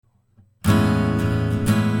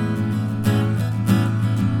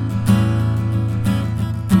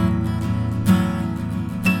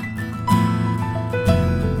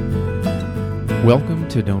Welcome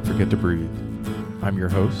to Don't Forget to Breathe. I'm your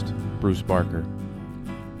host, Bruce Barker.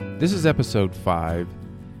 This is episode 5,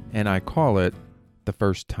 and I call it The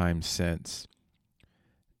First Time Since.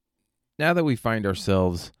 Now that we find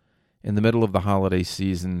ourselves in the middle of the holiday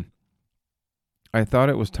season, I thought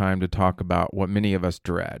it was time to talk about what many of us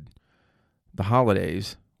dread, the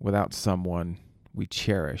holidays without someone we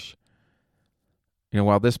cherish.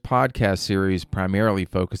 While this podcast series primarily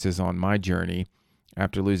focuses on my journey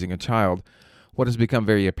after losing a child, what has become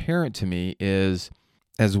very apparent to me is,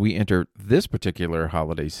 as we enter this particular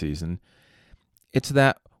holiday season, it's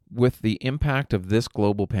that with the impact of this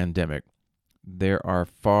global pandemic, there are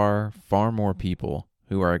far, far more people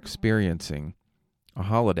who are experiencing a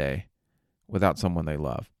holiday without someone they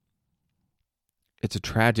love. It's a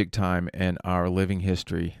tragic time in our living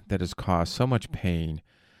history that has caused so much pain,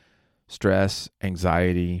 stress,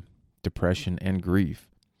 anxiety, depression, and grief.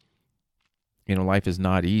 Life is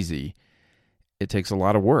not easy. It takes a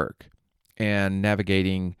lot of work, and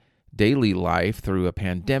navigating daily life through a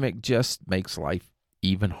pandemic just makes life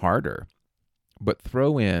even harder. But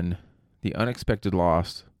throw in the unexpected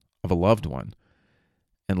loss of a loved one,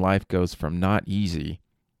 and life goes from not easy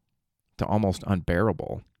to almost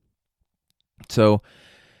unbearable. So,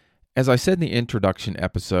 as I said in the introduction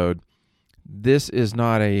episode, this is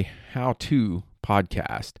not a how-to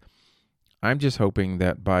podcast. I'm just hoping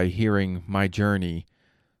that by hearing my journey,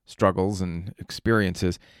 struggles, and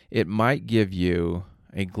experiences, it might give you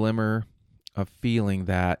a glimmer of feeling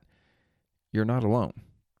that you're not alone.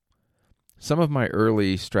 Some of my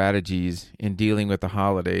early strategies in dealing with the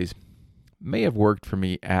holidays may have worked for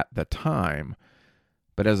me at the time,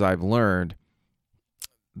 but as I've learned,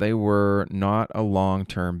 they were not a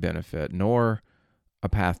long-term benefit nor a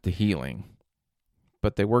path to healing,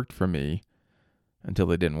 but they worked for me until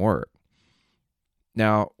they didn't work.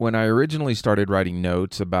 Now, when I originally started writing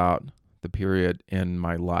notes about the period in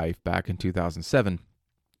my life back in 2007,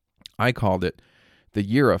 I called it the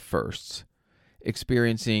year of firsts,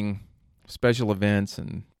 experiencing special events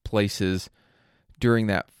and places during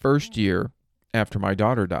that first year after my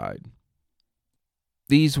daughter died.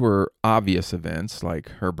 These were obvious events like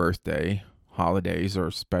her birthday, holidays,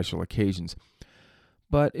 or special occasions,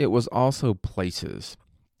 but it was also places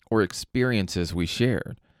or experiences we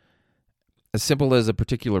shared. As simple as a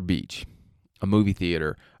particular beach, a movie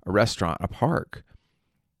theater, a restaurant, a park.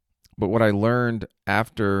 But what I learned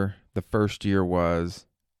after the first year was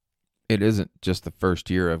it isn't just the first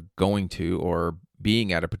year of going to or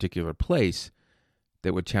being at a particular place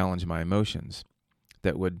that would challenge my emotions,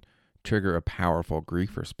 that would trigger a powerful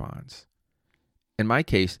grief response. In my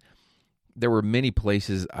case, there were many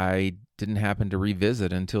places I didn't happen to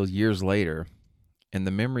revisit until years later, and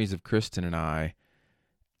the memories of Kristen and I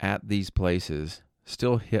at these places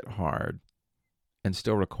still hit hard and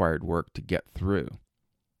still required work to get through.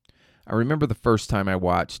 I remember the first time I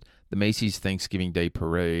watched the Macy's Thanksgiving Day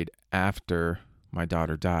Parade after my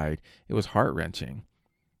daughter died. It was heart-wrenching.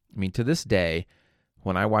 To this day,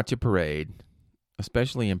 when I watch a parade,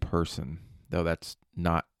 especially in person, though that's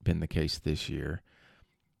not been the case this year,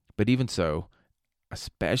 but even so,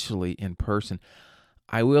 especially in person,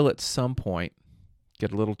 I will at some point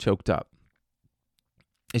get a little choked up.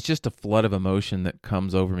 It's just a flood of emotion that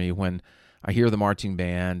comes over me when I hear the marching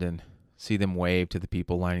band and see them wave to the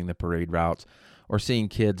people lining the parade routes, or seeing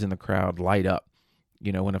kids in the crowd light up,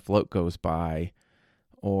 when a float goes by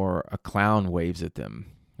or a clown waves at them.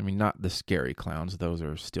 Not the scary clowns, those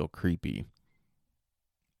are still creepy.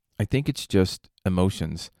 I think it's just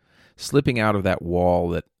emotions slipping out of that wall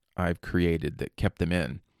that I've created that kept them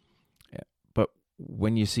in. But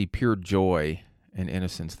when you see pure joy and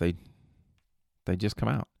innocence, they just come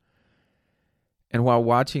out. And while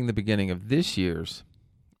watching the beginning of this year's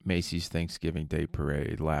Macy's Thanksgiving Day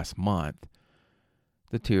Parade last month,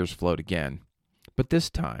 the tears flowed again. But this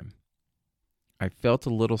time, I felt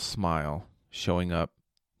a little smile showing up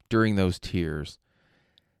during those tears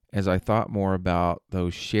as I thought more about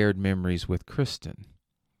those shared memories with Kristen.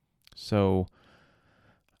 So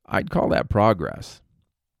I'd call that progress.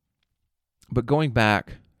 But going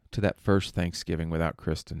back to that first Thanksgiving without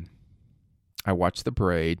Kristen, I watched the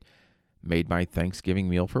parade, made my Thanksgiving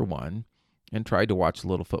meal for one, and tried to watch a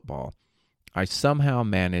little football. I somehow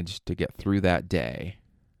managed to get through that day.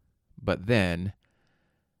 But then,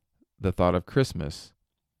 the thought of Christmas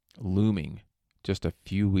looming just a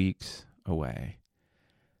few weeks away.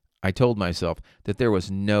 I told myself that there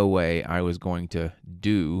was no way I was going to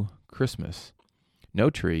do Christmas.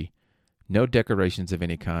 No tree, no decorations of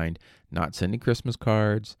any kind, not sending Christmas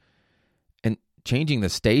cards, and changing the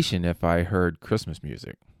station if I heard Christmas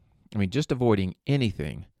music. Just avoiding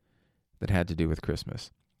anything that had to do with Christmas.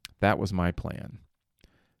 That was my plan.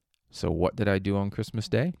 So what did I do on Christmas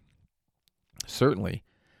Day? Certainly,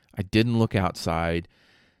 I didn't look outside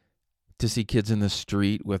to see kids in the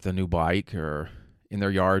street with a new bike or in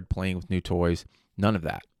their yard playing with new toys. None of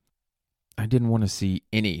that. I didn't want to see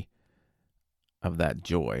any of that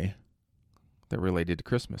joy that related to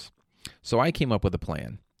Christmas. So I came up with a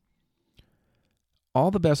plan.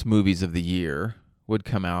 All the best movies of the year would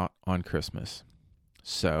come out on Christmas.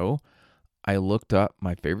 So I looked up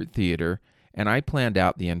my favorite theater and I planned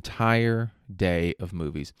out the entire day of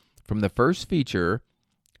movies. From the first feature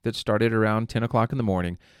that started around 10 o'clock in the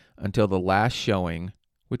morning until the last showing,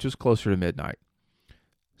 which was closer to midnight.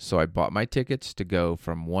 So I bought my tickets to go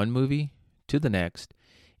from one movie to the next,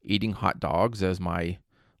 eating hot dogs as my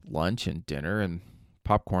lunch and dinner and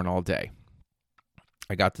popcorn all day.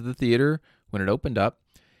 I got to the theater when it opened up,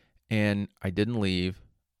 and I didn't leave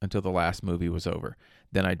until the last movie was over.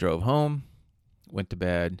 Then I drove home, went to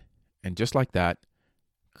bed, and just like that,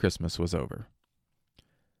 Christmas was over.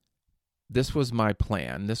 This was my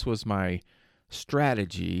plan. This was my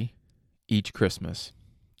strategy each Christmas,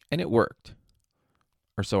 and it worked,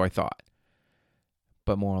 or so I thought.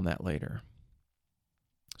 But more on that later.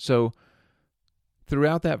 So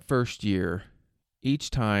throughout that first year, each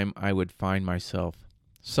time I would find myself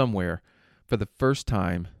somewhere for the first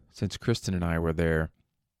time since Kristen and I were there,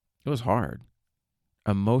 it was hard,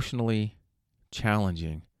 emotionally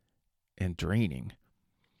challenging, and draining.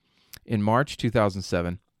 In March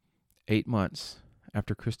 2007, 8 months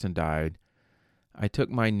after Kristen died, I took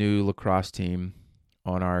my new lacrosse team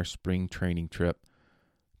on our spring training trip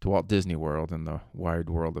to Walt Disney World and the Wide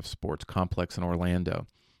World of Sports complex in Orlando.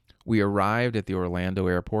 We arrived at the Orlando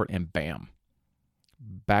airport and bam,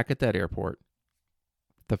 back at that airport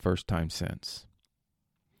the first time since.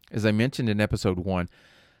 As I mentioned in episode 1,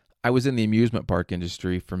 I was in the amusement park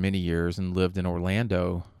industry for many years and lived in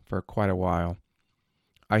Orlando for quite a while.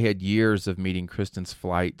 I had years of meeting Kristen's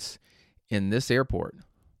flights in this airport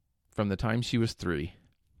from the time she was 3.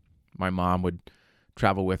 My mom would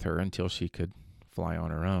travel with her until she could fly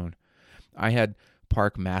on her own. I had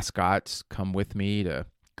park mascots come with me to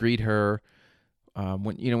greet her.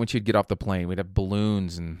 When she'd get off the plane, we'd have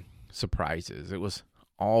balloons and surprises. It was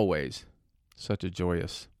always such a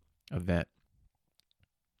joyous event.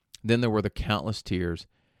 Then there were the countless tears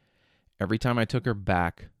every time I took her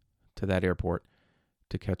back to that airport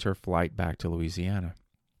to catch her flight back to Louisiana.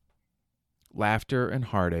 Laughter and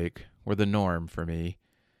heartache were the norm for me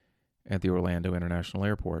at the Orlando International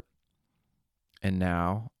Airport. And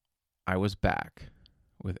now I was back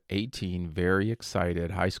with 18 very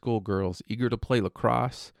excited high school girls eager to play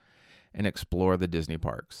lacrosse and explore the Disney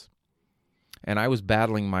parks. And I was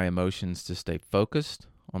battling my emotions to stay focused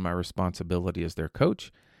on my responsibility as their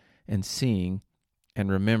coach and seeing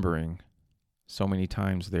and remembering so many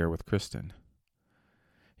times there with Kristen.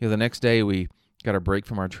 The next day we got a break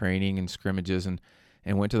from our training and scrimmages and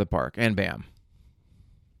went to the park. And bam,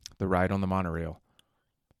 the ride on the monorail,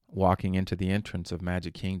 walking into the entrance of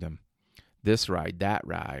Magic Kingdom. This ride, that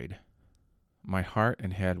ride. My heart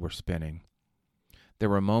and head were spinning. There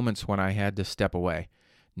were moments when I had to step away,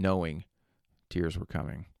 knowing tears were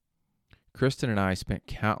coming. Kristen and I spent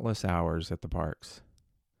countless hours at the parks.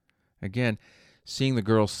 Again, seeing the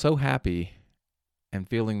girls so happy and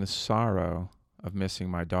feeling the sorrow of missing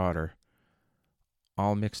my daughter,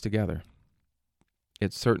 all mixed together.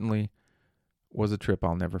 It certainly was a trip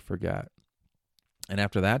I'll never forget. And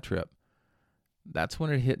after that trip, that's when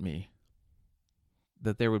it hit me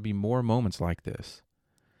that there would be more moments like this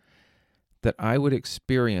that I would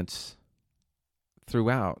experience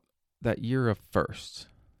throughout that year of firsts.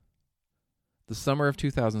 The summer of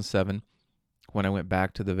 2007, when I went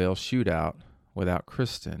back to the Vail shootout without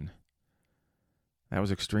Kristen, that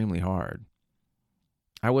was extremely hard.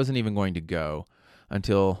 I wasn't even going to go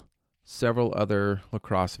until several other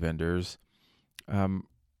lacrosse vendors,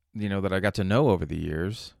 that I got to know over the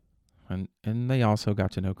years, and they also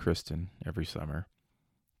got to know Kristen every summer,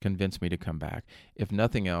 convinced me to come back. If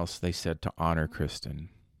nothing else, they said to honor Kristen.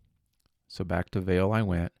 So back to Vail I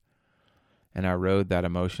went, and I rode that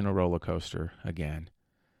emotional roller coaster again.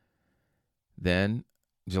 Then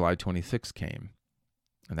July 26th came,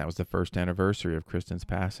 and that was the first anniversary of Kristen's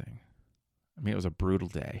passing. It was a brutal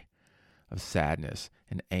day of sadness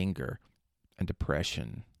and anger and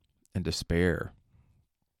depression and despair.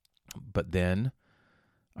 But then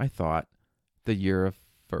I thought the year of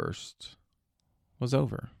first was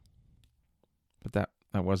over. But that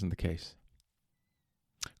wasn't the case.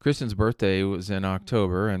 Kristen's birthday was in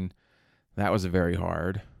October, and that was very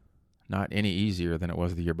hard. Not any easier than it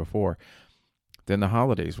was the year before. Then the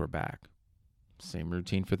holidays were back. Same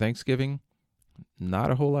routine for Thanksgiving,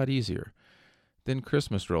 not a whole lot easier. Then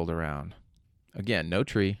Christmas rolled around. Again, no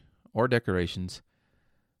tree or decorations,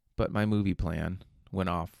 but my movie plan went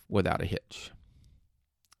off without a hitch.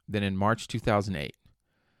 Then in March 2008,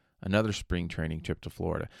 another spring training trip to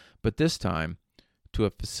Florida, but this time to a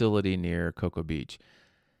facility near Cocoa Beach.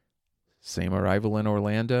 Same arrival in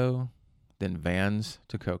Orlando, then vans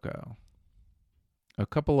to Cocoa. A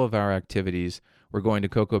couple of our activities were going to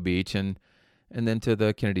Cocoa Beach and then to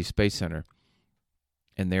the Kennedy Space Center.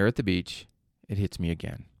 And there at the beach, it hits me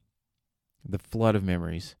again. The flood of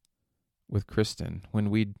memories with Kristen when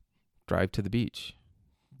we'd drive to the beach.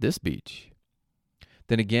 This beach.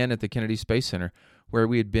 Then again at the Kennedy Space Center, where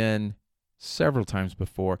we had been several times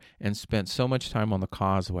before and spent so much time on the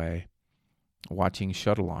causeway watching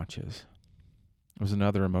shuttle launches. It was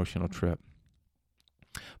another emotional trip.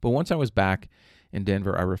 But once I was back in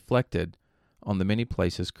Denver, I reflected on the many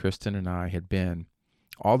places Kristen and I had been,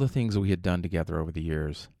 all the things we had done together over the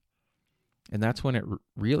years. And that's when it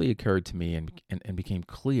really occurred to me and became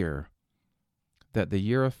clear that the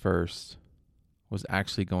year of first was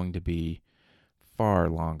actually going to be far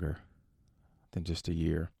longer than just a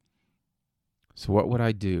year. So what would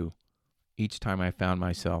I do each time I found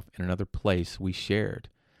myself in another place we shared?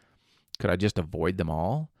 Could I just avoid them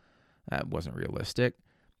all? That wasn't realistic.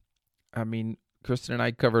 I mean, Kristen and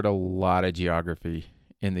I covered a lot of geography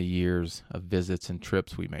in the years of visits and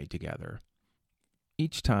trips we made together.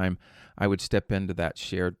 Each time I would step into that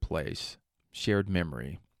shared place, shared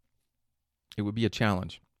memory, it would be a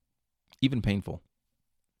challenge, even painful.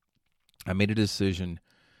 I made a decision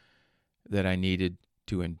that I needed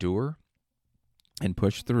to endure and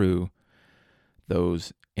push through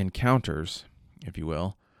those encounters, if you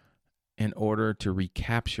will, in order to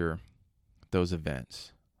recapture those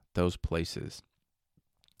events, those places,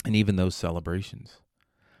 and even those celebrations.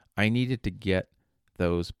 I needed to get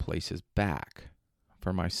those places back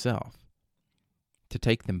for myself, to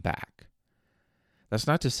take them back. That's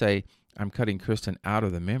not to say I'm cutting Kristen out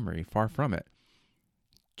of the memory, far from it.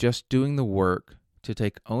 Just doing the work to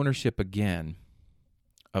take ownership again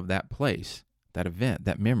of that place, that event,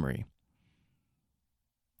 that memory.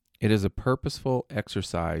 It is a purposeful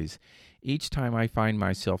exercise each time I find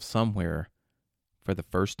myself somewhere for the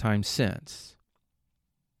first time since,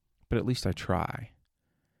 but at least I try.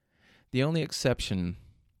 The only exception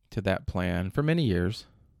to that plan for many years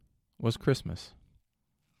was Christmas.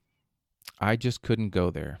 I just couldn't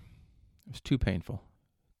go there. It was too painful,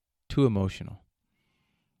 too emotional.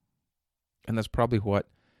 And that's probably what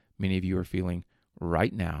many of you are feeling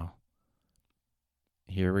right now.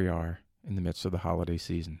 Here we are in the midst of the holiday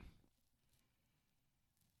season.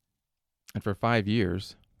 And for 5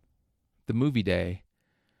 years, the movie day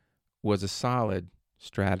was a solid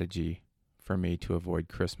strategy for me to avoid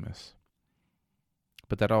Christmas.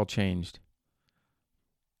 But that all changed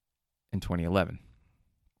in 2011.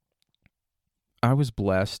 I was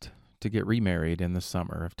blessed to get remarried in the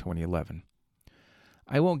summer of 2011.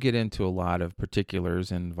 I won't get into a lot of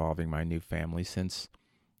particulars involving my new family since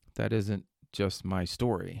that isn't just my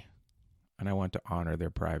story, and I want to honor their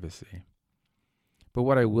privacy. But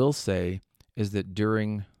what I will say is that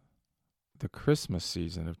during the Christmas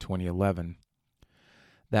season of 2011,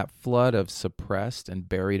 that flood of suppressed and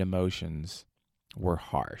buried emotions were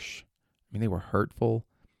harsh. I mean, they were hurtful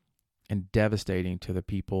and devastating to the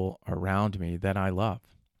people around me that I love.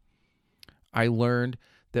 I learned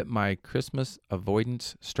that my Christmas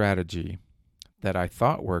avoidance strategy that I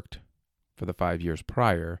thought worked for the 5 years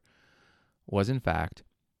prior was in fact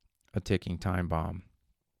a ticking time bomb.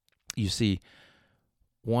 You see,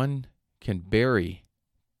 one can bury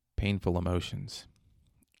painful emotions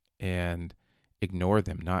and ignore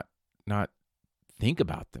them, not think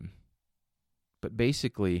about them. But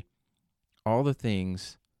basically, all the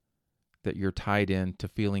things that you're tied in to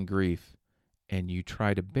feeling grief and you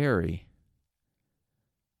try to bury,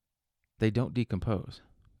 they don't decompose.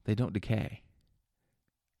 They don't decay.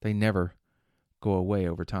 They never go away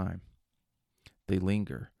over time. They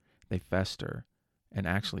linger, they fester, and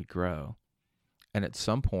actually grow. And at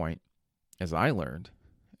some point, as I learned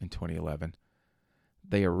in 2011,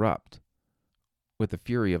 they erupt with the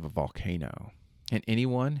fury of a volcano. And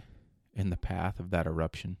anyone in the path of that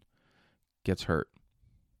eruption gets hurt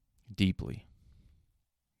deeply.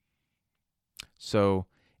 So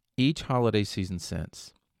each holiday season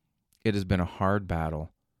since, it has been a hard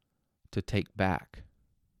battle to take back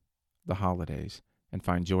the holidays and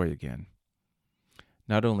find joy again.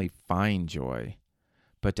 Not only find joy,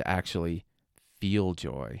 but to actually feel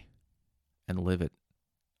joy and live it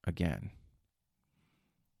again.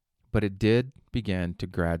 But it did begin to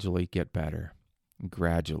gradually get better.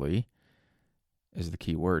 Gradually is the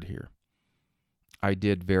key word here. I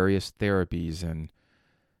did various therapies and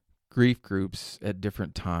grief groups at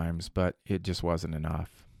different times, but it just wasn't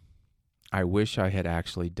enough. I wish I had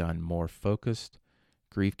actually done more focused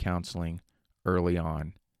grief counseling early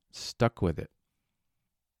on, stuck with it,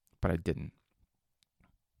 but I didn't.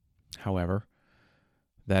 However,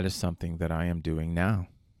 that is something that I am doing now.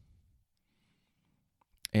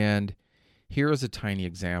 And here is a tiny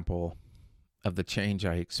example of the change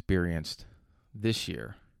I experienced this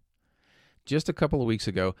year. Just a couple of weeks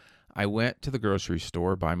ago, I went to the grocery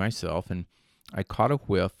store by myself and I caught a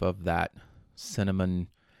whiff of that cinnamon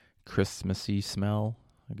Christmassy smell,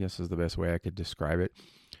 I guess is the best way I could describe it.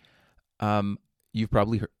 You've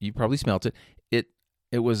probably smelt it.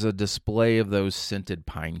 It was a display of those scented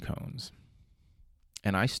pine cones.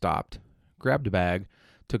 And I stopped, grabbed a bag,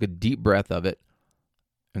 took a deep breath of it,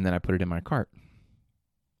 and then I put it in my cart.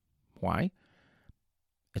 Why?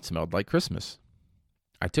 It smelled like Christmas.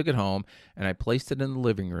 I took it home and I placed it in the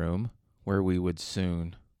living room where we would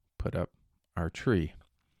soon put up our tree.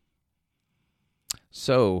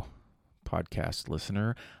 So, podcast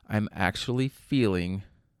listener, I'm actually feeling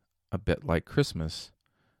a bit like Christmas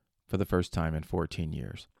for the first time in 14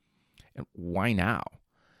 years. And why now?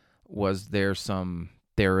 Was there some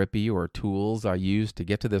therapy or tools I used to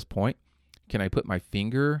get to this point? Can I put my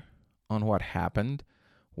finger on what happened?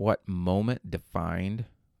 What moment defined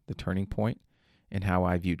the turning point in how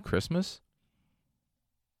I viewed Christmas?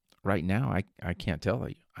 Right now, I can't tell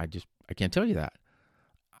you. I can't tell you that.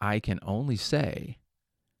 I can only say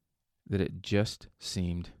that it just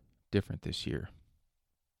seemed different this year.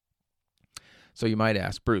 So you might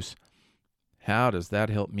ask, Bruce, how does that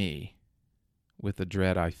help me with the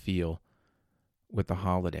dread I feel with the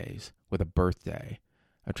holidays, with a birthday,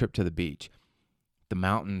 a trip to the beach, the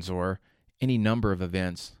mountains, or any number of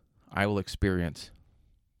events I will experience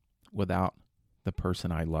without the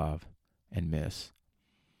person I love and miss?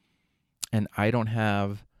 And I don't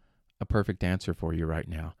have a perfect answer for you right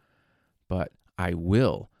now, but I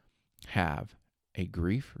will have a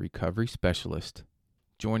grief recovery specialist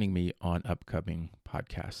joining me on upcoming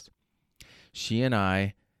podcasts. She and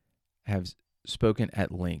I have spoken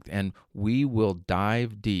at length, and we will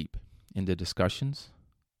dive deep into discussions,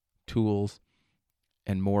 tools,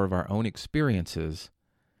 and more of our own experiences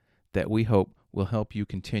that we hope will help you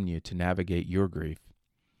continue to navigate your grief.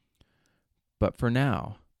 But for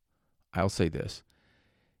now, I'll say this.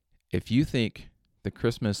 If you think the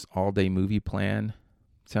Christmas all-day movie plan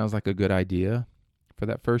sounds like a good idea for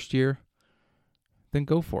that first year, then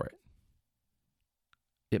go for it.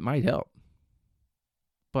 It might help.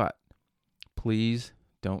 But please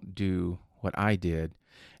don't do what I did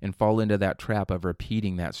and fall into that trap of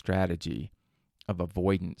repeating that strategy of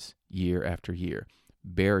avoidance year after year,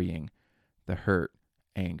 burying the hurt,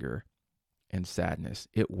 anger, and sadness.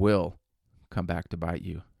 It will come back to bite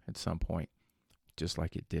you at some point, just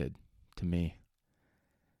like it did to me.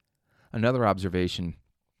 Another observation,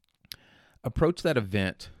 approach that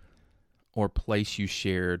event or place you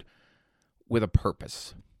shared with a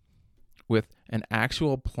purpose, with an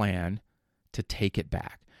actual plan to take it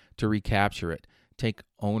back, to recapture it, take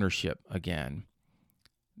ownership again.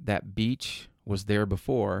 That beach was there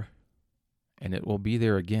before, and it will be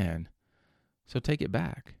there again. So take it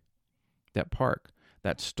back. That park,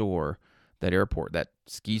 that store, that airport, that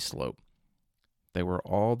ski slope, they were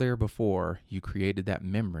all there before you created that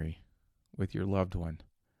memory with your loved one.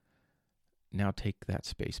 Now take that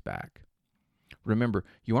space back. Remember,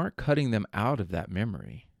 you aren't cutting them out of that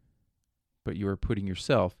memory, but you are putting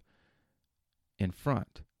yourself in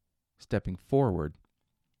front, stepping forward,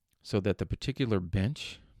 so that the particular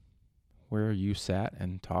bench where you sat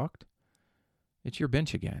and talked, it's your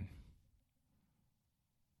bench again.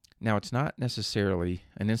 Now, it's not necessarily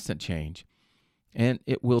an instant change, and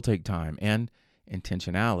it will take time and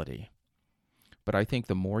intentionality. But I think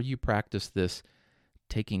the more you practice this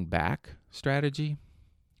taking back strategy,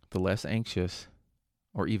 the less anxious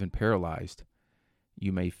or even paralyzed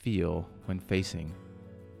you may feel when facing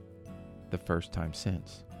the first time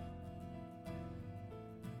since.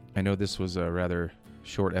 I know this was a rather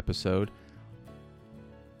short episode,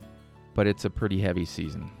 but it's a pretty heavy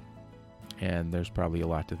season, and there's probably a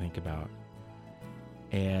lot to think about.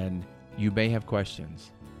 And you may have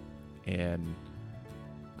questions and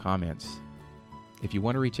comments. If you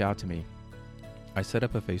want to reach out to me, I set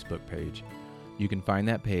up a Facebook page. You can find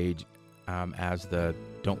that page as the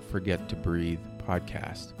Don't Forget to Breathe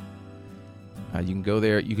podcast. You can go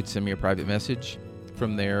there. You can send me a private message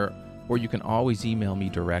from there, or you can always email me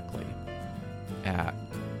directly at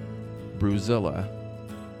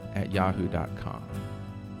bruzilla@yahoo.com.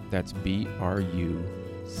 That's BRUCZILLA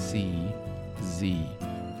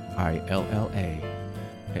illa@yahoo.com.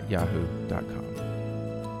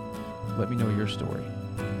 Let me know your story,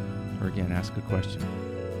 or again, ask a question.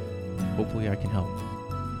 Hopefully I can help.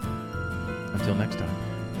 Until next time,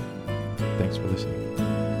 thanks for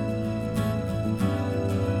listening.